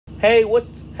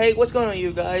What's going on,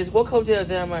 you guys? Welcome to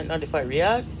asdfmovie 95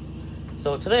 Reacts.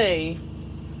 So today,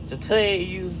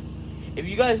 if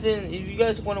you guys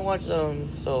want to watch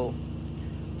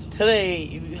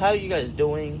today, how are you guys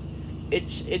doing?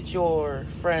 It's your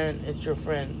friend. I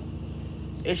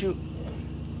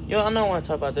don't want to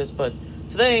talk about this, but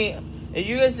today, if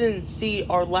you guys didn't see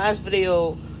our last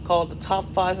video called the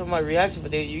top 5 of my reaction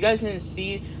video, you guys didn't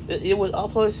see it was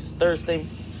uploaded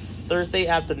Thursday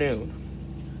afternoon.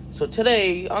 So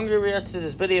today I'm gonna react to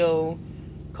this video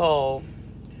called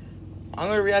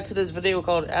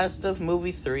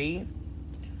asdfmovie 3.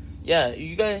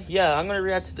 I'm gonna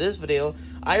react to this video.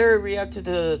 I already reacted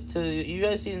to you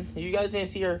guys didn't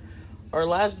see our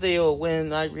last video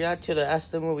when I react to the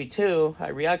asdfmovie 2. I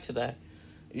react to that.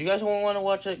 If you guys want to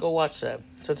watch it, go watch that.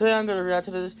 So today I'm gonna react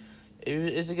to this.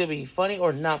 Is it gonna be funny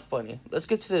or not funny? Let's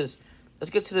get to this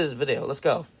video. Let's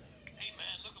go. Hey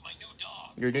man, look at my new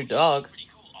dog. Your new dog? Pretty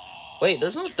cool. Oh, wait,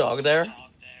 there's no dog there.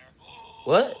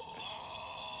 What?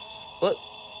 What?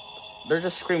 They're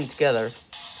just screaming together.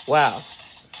 Wow.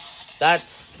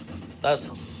 That's.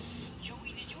 Joey,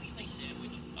 did you eat my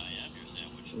sandwich? I am your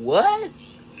sandwich. What?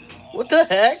 What the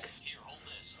heck? Here, hold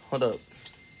this. Hold up.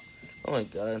 Oh my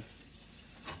god.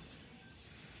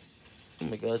 Oh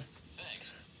my god.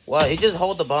 Thanks. Wow, he just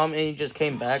held the bomb and he just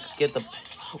came back. Get the.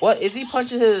 What? Is he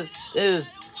punching his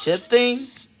chip thing?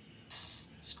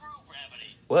 Screw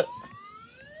gravity. What?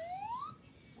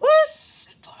 What?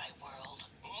 Goodbye, world.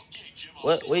 Okay, Jim.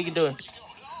 What are you doing?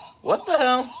 What the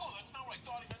hell? Oh, that's not what I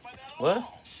thought he meant by that.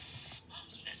 What?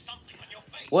 There's something on your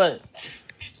face. What? It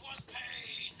was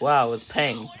pain. Wow, it's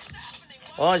pain. What is happening?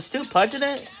 Oh, it's still punching it?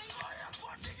 I am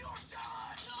punching your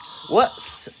son. What?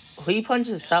 He punched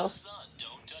his house? Son,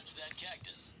 don't touch that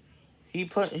cactus.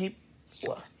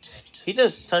 What? He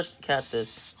just touched the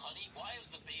cactus. Honey, why is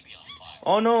the baby on fire?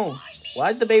 Oh no.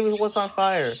 Why the baby was on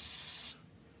fire? Don't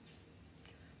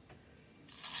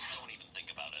even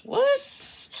think about it. What?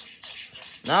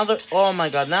 Now they're, oh my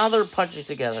god, now they're punching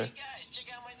together. Hey guys, check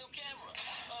out my new camera.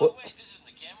 What? Wait, this isn't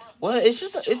a camera? What?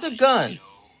 It's a gun.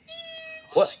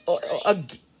 What?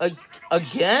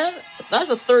 Again? That's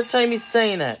the third time he's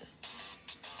saying that.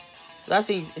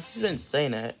 He's been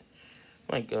saying that.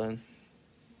 Oh my god.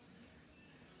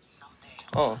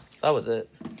 Oh, that was it.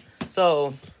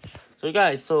 So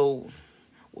guys, in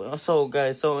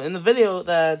the video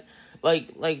that,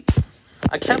 like,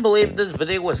 I can't believe this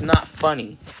video was not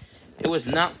funny. It was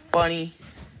not funny.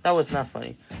 That was not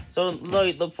funny. So,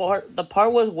 like, the part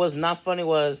was not funny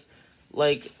was,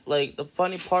 like, the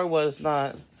funny part was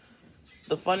not,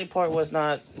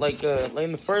 like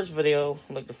in the first video,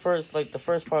 the first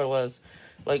part was,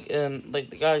 like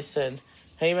the guy said,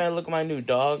 hey man, look at my new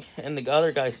dog. And the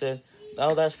other guy said,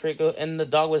 oh, that's pretty good. And the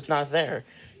dog was not there.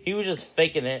 He was just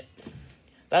faking it.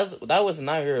 That was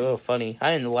not really funny. I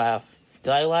didn't laugh.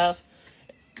 Did I laugh?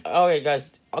 Okay, guys,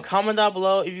 comment down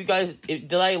below if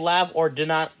did I laugh or did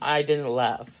not. I didn't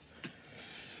laugh.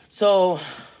 So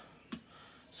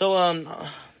I'm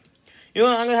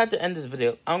gonna have to end this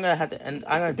video. I'm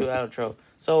gonna do an outro.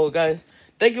 So guys,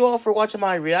 thank you all for watching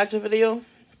my reaction video.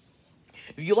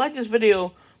 If you like this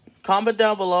video, comment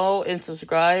down below and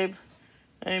subscribe.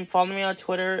 And follow me on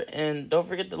Twitter. And don't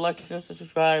forget to like and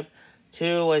subscribe to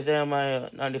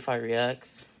asdfmovie 95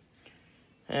 Reacts.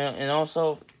 And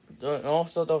also don't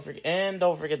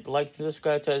forget to like and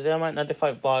subscribe to asdfmovie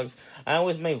 95 Vlogs. I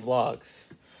always make vlogs.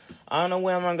 I don't know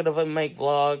when I'm gonna make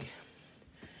vlog.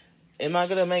 Am I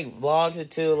gonna make vlogs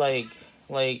until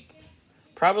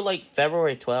probably like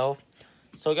February 12th?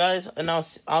 So guys, and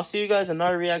I'll see you guys in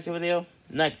another reaction video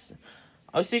next.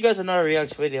 I'll see you guys in another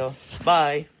reaction video.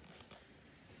 Bye.